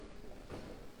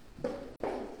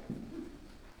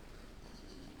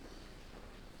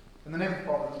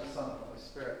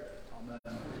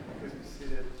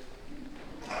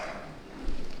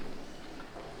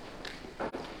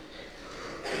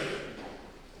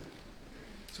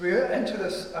So we enter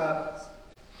this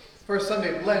first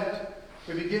Sunday of Lent.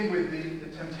 We begin with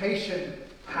the temptation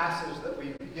passage that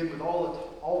we begin with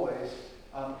always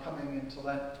coming into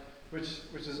Lent, which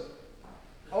is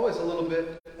always a little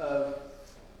bit of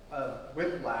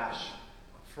whiplash,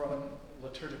 from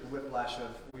liturgical whiplash of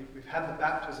we've had the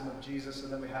baptism of Jesus,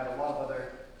 and then we had a lot of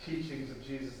other teachings of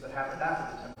Jesus that happened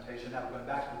after the temptation. Now we're going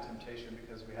back to the temptation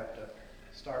because we have to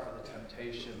start with the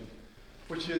temptation,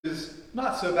 which is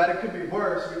not so bad. It could be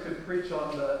worse. We could preach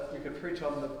on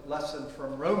the lesson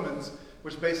from Romans,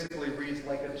 which basically reads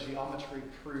like a geometry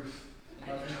proof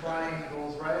of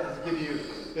triangles, right?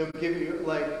 It'll give you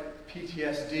like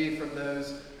PTSD from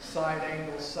those side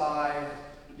angle side.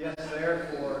 Yes,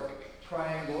 therefore,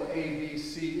 triangle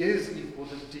ABC is equal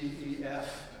to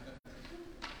DEF.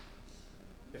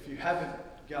 If you haven't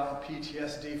gotten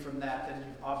PTSD from that, then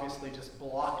you've obviously just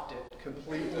blocked it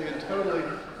completely and totally.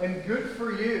 And good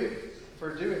for you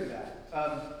for doing that.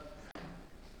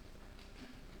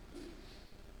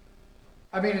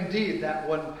 Indeed, that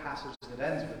one passage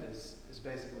that ends with is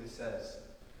basically says,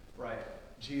 right,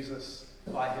 Jesus,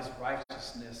 by his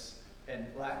righteousness and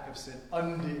lack of sin,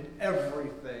 undid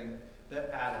everything that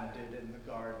Adam did in the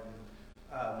garden.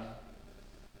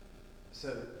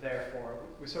 So therefore,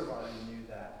 we sort of already knew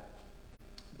that.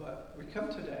 But we come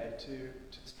today to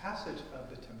this passage of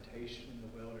the temptation in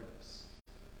the wilderness.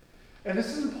 And this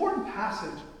is an important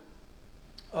passage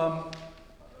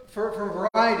for a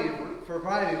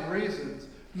variety of reasons,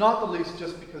 not the least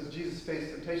just because Jesus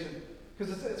faced temptation.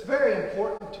 Because it's very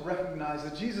important to recognize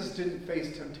that Jesus didn't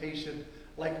face temptation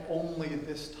like only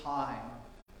this time.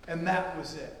 And that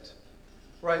was it.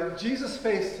 Right? Jesus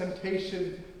faced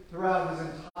temptation throughout his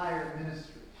entire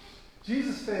ministry.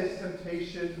 Jesus faced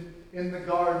temptation in the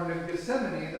Garden of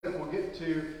Gethsemane that we'll get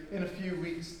to in a few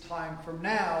weeks' time from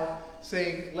now,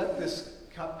 saying, "Let this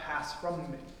cup pass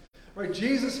from me." Right?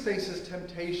 Jesus faces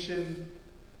temptation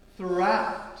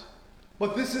throughout.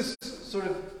 But this is sort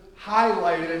of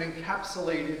highlighted and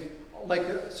encapsulated like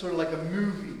a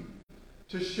movie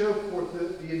to show forth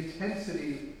the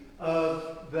intensity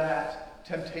of that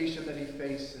temptation that he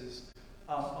faces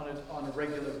on a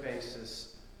regular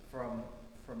basis from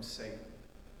Satan.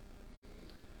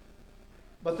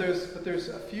 But there's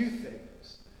a few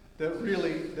things that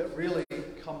really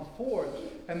come forth,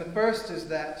 and the first is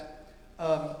that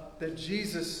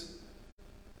Jesus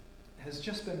has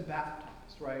just been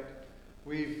baptized. Right?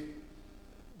 We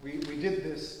did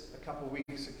this a couple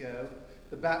weeks ago,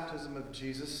 the baptism of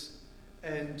Jesus,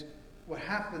 and what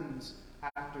happens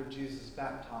after Jesus is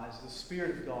baptized, the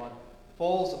Spirit of God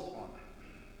falls upon him,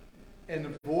 and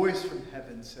a voice from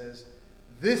heaven says,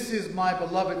 "This is my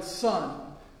beloved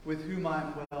Son, with whom I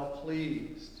am well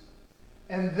pleased."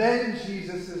 And then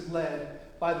Jesus is led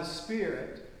by the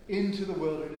Spirit into the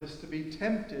wilderness to be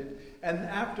tempted, and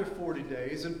after 40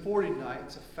 days and 40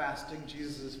 nights of fasting,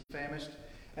 Jesus is famished,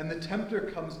 and the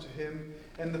tempter comes to him,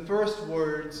 and the first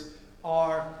words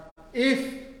are,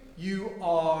 "If you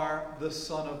are the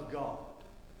Son of God,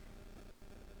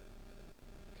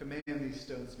 command these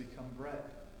stones to become bread."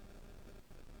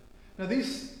 Now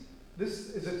this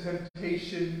is a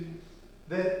temptation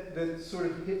that sort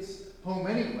of hits home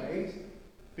anyways,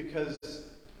 because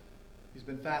he's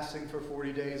been fasting for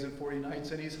 40 days and 40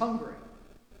 nights and he's hungry,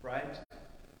 right?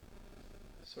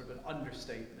 Sort of an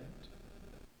understatement.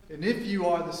 And if you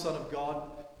are the Son of God,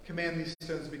 command these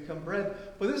stones to become bread.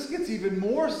 But this gets even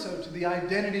more so to the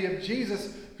identity of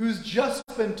Jesus, who's just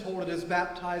been told at his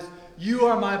baptized, "You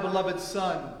are my beloved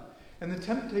Son." And the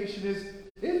temptation is,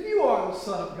 if you are the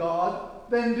Son of God,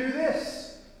 then do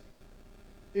this.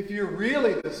 If you're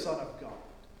really the Son of God,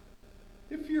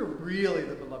 if you're really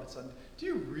the beloved Son, do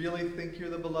you really think you're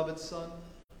the beloved Son?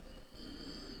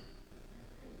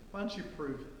 Why don't you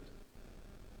prove it?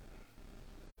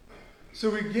 So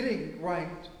we're getting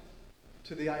right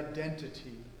to the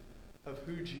identity of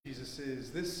who Jesus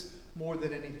is. This, more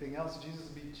than anything else, Jesus is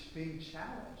being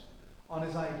challenged on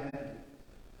his identity.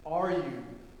 Are you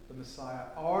the Messiah?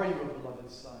 Are you a beloved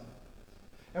Son?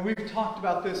 And we've talked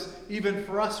about this even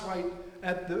for us right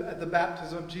at the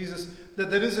baptism of Jesus,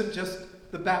 that isn't just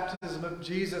the baptism of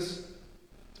Jesus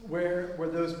where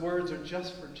those words are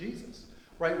just for Jesus.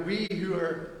 Right? We who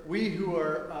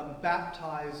are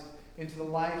baptized into the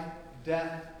life,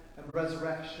 death, and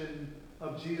resurrection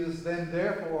of Jesus, then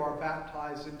therefore are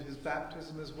baptized into his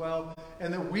baptism as well,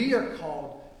 and that we are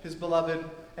called his beloved.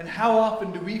 And how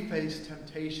often do we face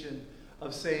temptation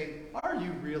of saying, "Are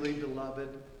you really beloved?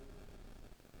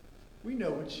 We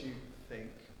know what you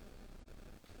think.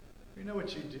 We know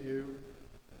what you do.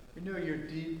 We know your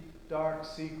deep, dark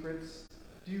secrets.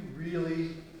 Do you really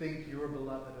think you're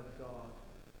beloved of God?"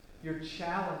 You're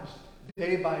challenged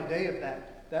day by day of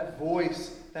that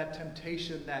voice, that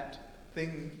temptation, that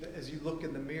thing as you look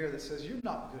in the mirror that says, you're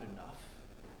not good enough.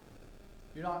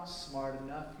 You're not smart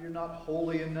enough. You're not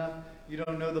holy enough. You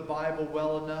don't know the Bible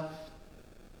well enough.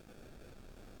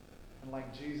 And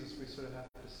like Jesus, we sort of have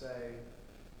to say,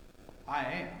 I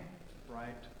am,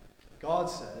 right? God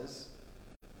says,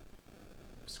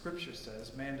 Scripture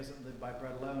says, man doesn't live by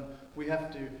bread alone. We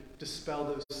have to dispel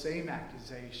those same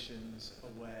accusations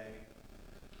away,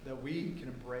 that we can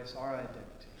embrace our identity.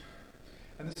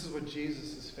 And this is what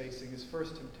Jesus is facing. His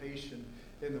first temptation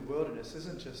in the wilderness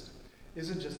isn't just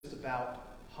about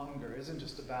hunger, isn't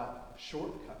just about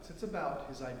shortcuts. It's about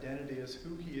his identity as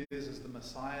who he is as the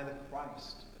Messiah, the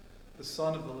Christ, the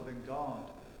Son of the living God,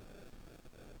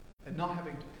 and not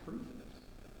having to prove it.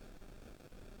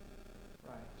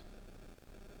 Right?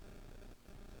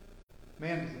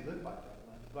 Man doesn't live by bread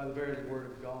alone, by the very word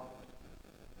of God.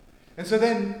 And so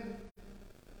then,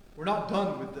 we're not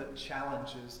done with the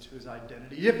challenges to his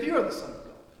identity. If you are the Son of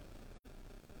God,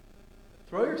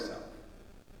 throw yourself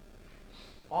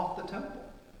off the temple,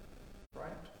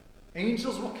 right?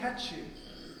 Angels will catch you.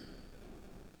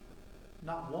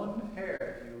 Not one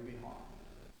hair of you will be harmed.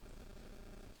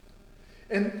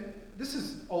 And this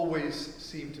has always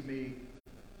seemed to me,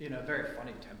 a very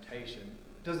funny temptation.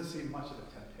 It doesn't seem much of a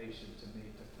temptation to me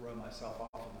to throw myself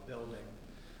off of a building.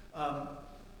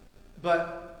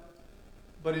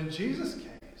 But in Jesus'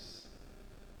 case,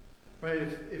 right,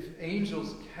 if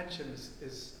angels catch him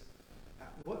is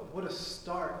what a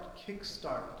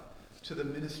kickstart to the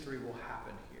ministry will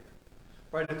happen here.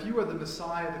 Right? If you are the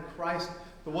Messiah, the Christ,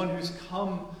 the one who's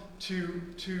come to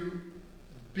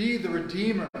be the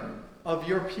Redeemer of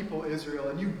your people Israel,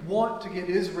 and you want to get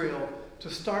Israel to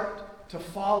start to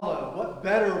follow, what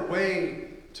better way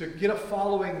to get a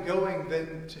following going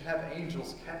than to have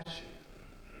angels catch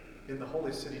you in the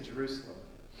holy city, Jerusalem?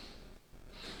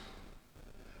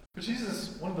 But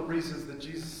Jesus, one of the reasons that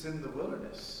Jesus is in the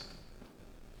wilderness,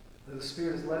 that the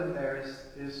Spirit has led him there,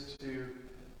 is to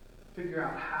figure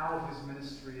out how his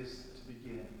ministry is to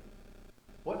begin.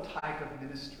 What type of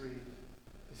ministry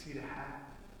is he to have?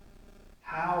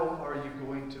 How are you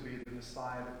going to be the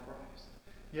Messiah, the Christ?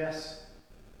 Yes,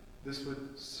 this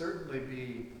would certainly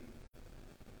be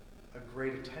a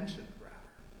great attention grabber.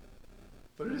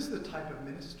 But it is the type of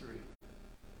ministry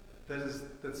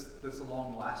that's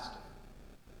long-lasting.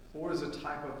 Or is a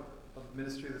type of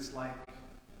ministry that's like,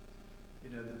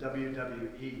 the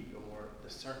WWE or the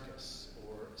circus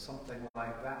or something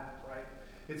like that, right?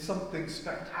 It's something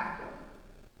spectacular,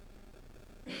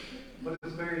 but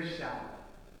it's very shallow.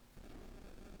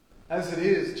 As it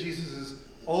is, Jesus is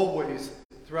always,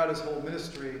 throughout his whole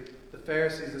ministry, the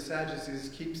Pharisees, the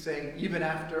Sadducees keep saying, even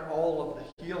after all of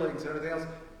the healings and everything else,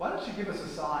 why don't you give us a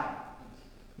sign?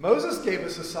 Moses gave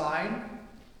us a sign.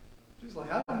 He's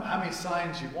like, I don't know how many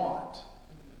signs you want.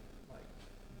 Like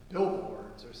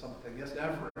billboards or something, just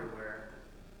everywhere.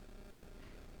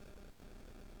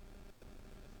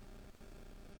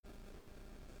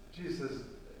 Jesus says,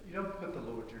 you don't put the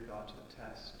Lord your God to the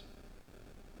test.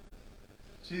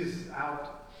 Jesus is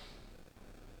out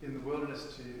in the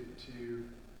wilderness to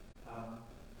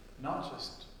not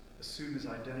just assume his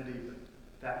identity, but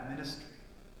that ministry,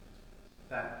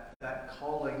 that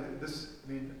calling.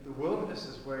 The wilderness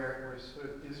is where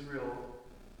sort of Israel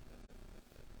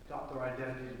got their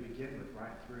identity to begin with,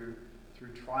 right? Through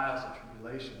trials and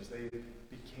tribulations, they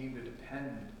became to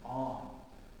depend on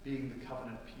being the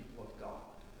covenant people of God.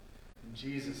 And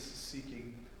Jesus is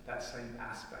seeking that same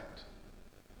aspect.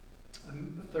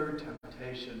 And the third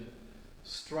temptation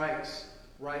strikes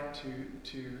right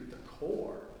to the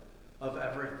core of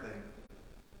everything,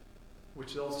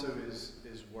 which also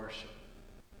is worship.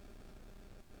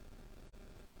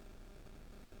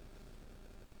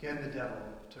 Again, the devil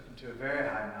took him to a very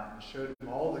high mountain, showed him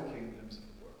all the kingdoms of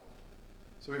the world.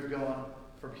 So we've gone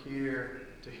from here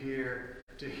to here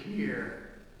to here.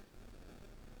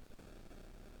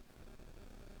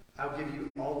 I'll give you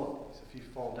all of these if you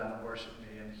fall down and worship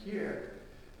me. And here,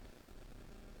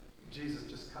 Jesus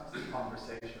just cuts the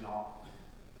conversation off,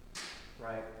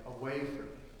 right, away from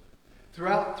me.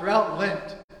 Throughout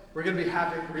Lent, we're going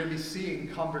to be seeing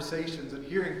conversations and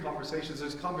hearing conversations.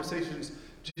 There's conversations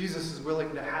Jesus is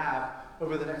willing to have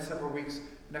over the next several weeks.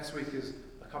 Next week is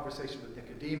a conversation with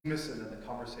Nicodemus, and then the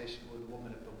conversation with the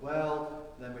woman at the well.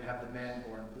 And then we have the man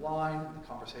born blind, the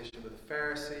conversation with the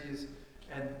Pharisees,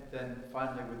 and then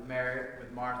finally with Mary,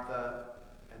 with Martha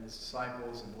and the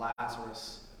disciples, and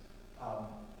Lazarus,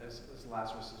 as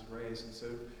Lazarus is raised. And so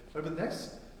over the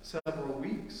next several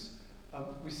weeks,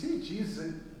 we see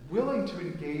Jesus willing to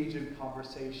engage in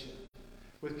conversation,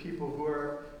 with people who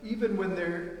are, even when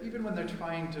they're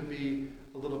trying to be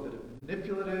a little bit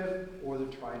manipulative, or they're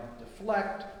trying to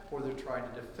deflect, or they're trying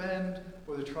to defend,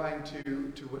 or they're trying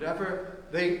to whatever,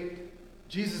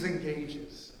 Jesus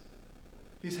engages.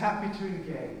 He's happy to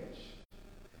engage.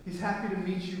 He's happy to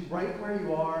meet you right where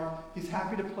you are. He's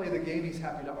happy to play the game. He's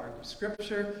happy to argue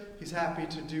Scripture. He's happy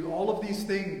to do all of these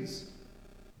things.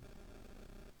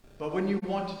 But when you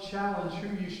want to challenge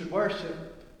who you should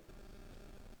worship,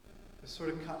 it sort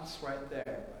of cuts right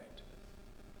there, right?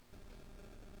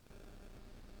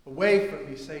 Away from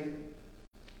me, Satan.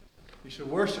 You should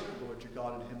worship the Lord your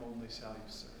God, and him only shall you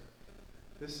serve.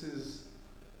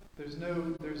 There's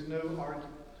no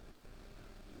argument.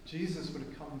 Jesus, when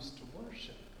it comes to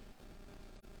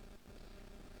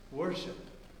worship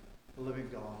the living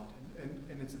God.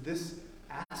 And it's this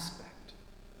aspect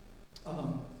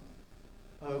of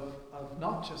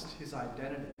not just his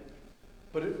identity,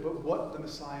 but what the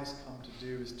Messiah has come to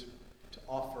do is to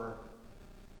offer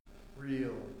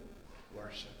real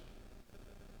worship.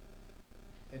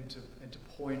 And to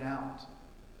point out,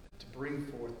 to bring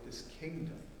forth this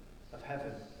kingdom of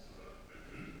heaven.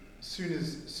 As soon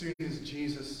as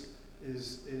Jesus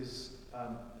is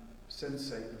sent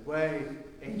Satan away,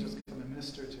 angels come and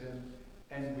minister to him,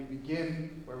 and we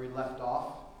begin where we left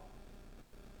off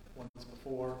once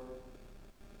before.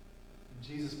 And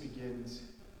Jesus begins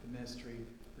the ministry.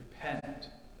 Repent.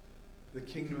 The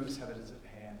kingdom of heaven is at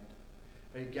hand.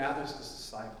 And he gathers his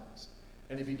disciples,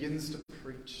 and he begins to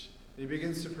preach, and he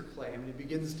begins to proclaim, and he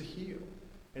begins to heal,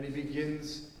 and he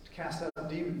begins to cast out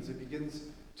demons. He begins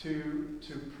to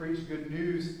preach good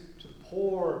news to the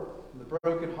poor and the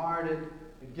brokenhearted.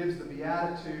 It gives the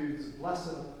Beatitudes, blessed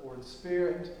are the poor in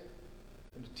spirit,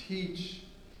 and to teach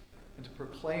and to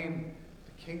proclaim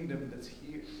the kingdom that's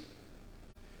here.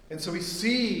 And so we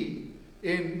see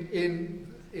in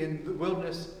the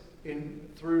wilderness,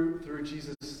 through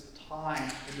Jesus'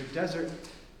 time in the desert,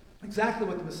 exactly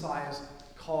what the Messiah's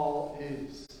call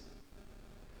is.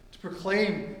 To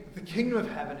proclaim that the kingdom of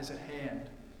heaven is at hand.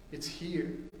 It's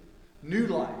here. New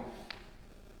life.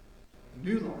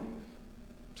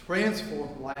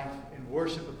 Transformed life in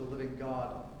worship of the living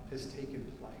God has taken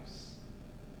place.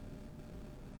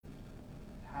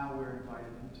 How we're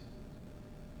invited into.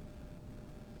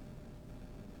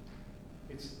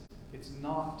 It's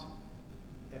not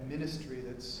a ministry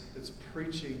that's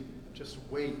preaching just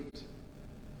wait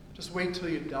till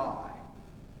you die,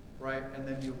 right? And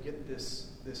then you'll get this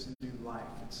new life.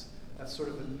 That's sort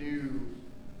of a new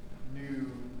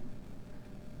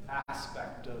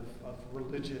aspect of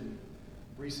religion.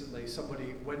 Recently,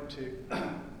 somebody went to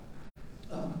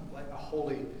like a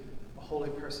holy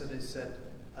person and said,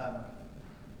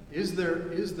 "Is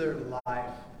there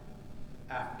life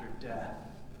after death?"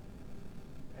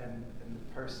 And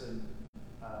the person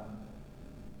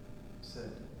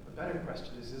said, "A better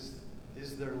question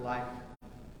is there life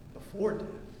before death?"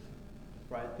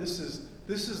 Right? This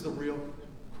is the real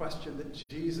question that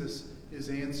Jesus is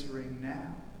answering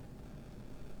now.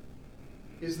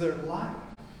 Is there life?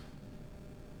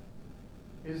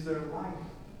 Is there life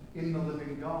in the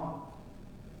living God?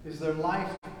 Is there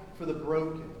life for the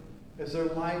broken? Is there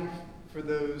life for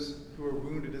those who are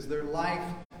wounded? Is there life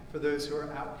for those who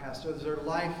are outcast? Is there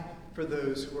life for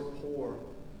those who are poor?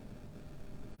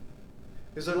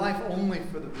 Is there life only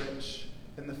for the rich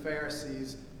and the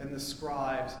Pharisees and the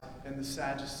scribes and the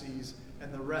Sadducees,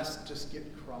 and the rest just get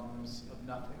crumbs of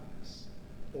nothingness?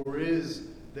 Or is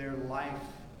there life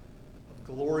of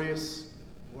glorious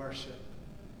worship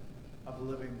of the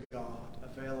living God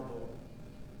available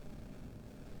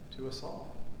to us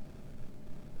all?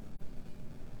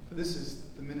 For this is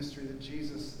the ministry that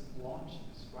Jesus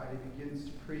launches, right? He begins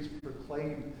to preach,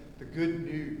 proclaim the good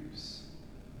news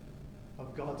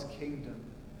of God's kingdom,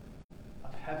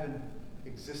 of heaven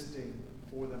existing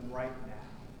for them right now.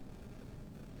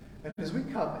 And as we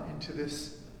come into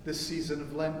this season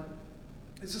of Lent,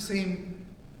 it's the same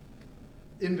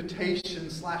invitation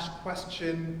 /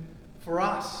 question for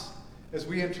us as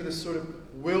we enter this sort of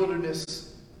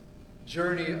wilderness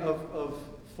journey of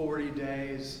 40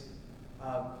 days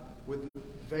with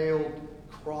veiled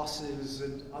crosses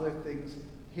and other things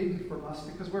hidden from us,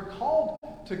 because we're called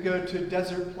to go to a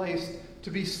desert place,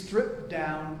 to be stripped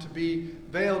down, to be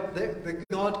veiled, that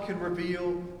God can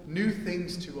reveal new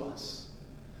things to us,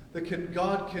 that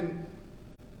God can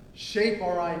shape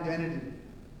our identity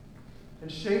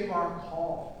and shape our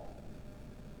call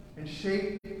and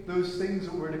shape those things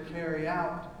that we're to carry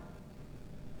out.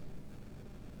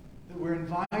 That we're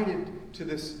invited to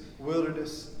this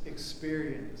wilderness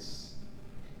experience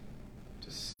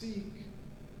to seek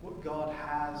what God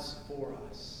has for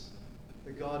us,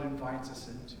 that God invites us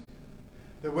into.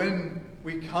 That when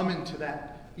we come into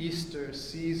that Easter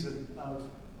season of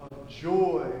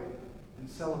joy and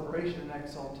celebration and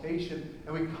exaltation,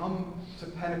 and we come to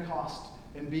Pentecost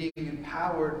and being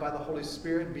empowered by the Holy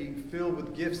Spirit and being filled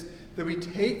with gifts, that we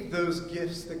take those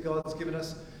gifts that God's given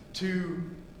us to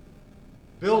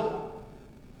build up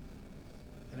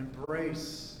and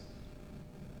embrace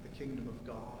the kingdom of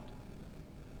God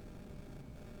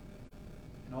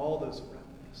and all those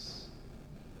around us.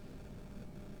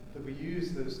 That we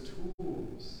use those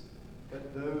tools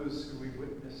that those who we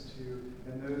witness to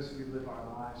and those who we live our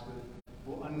lives with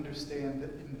will understand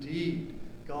that indeed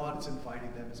God is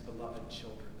inviting them as beloved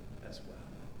children as well.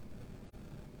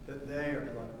 That they are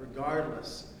beloved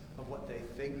regardless of what they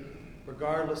think,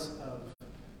 regardless of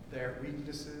their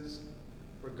weaknesses,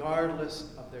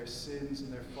 regardless of their sins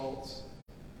and their faults.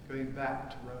 Going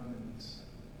back to Romans,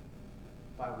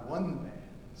 by one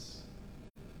man's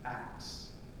acts,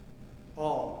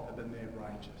 all have been made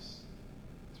righteous.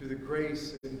 Through the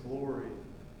grace and glory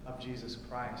of Jesus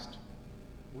Christ,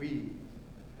 we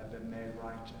have been made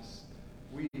righteous.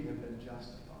 We have been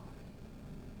justified.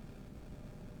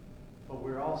 But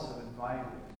we're also invited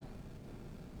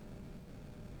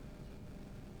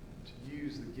to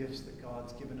use the gifts that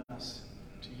God's given us,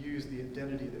 to use the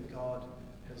identity that God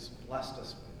has blessed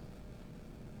us with,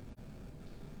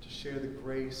 to share the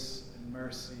grace and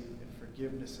mercy and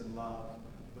forgiveness and love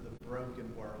with a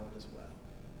broken world as well,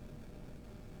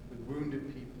 with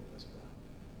wounded people as well,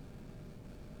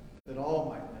 that all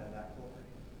might know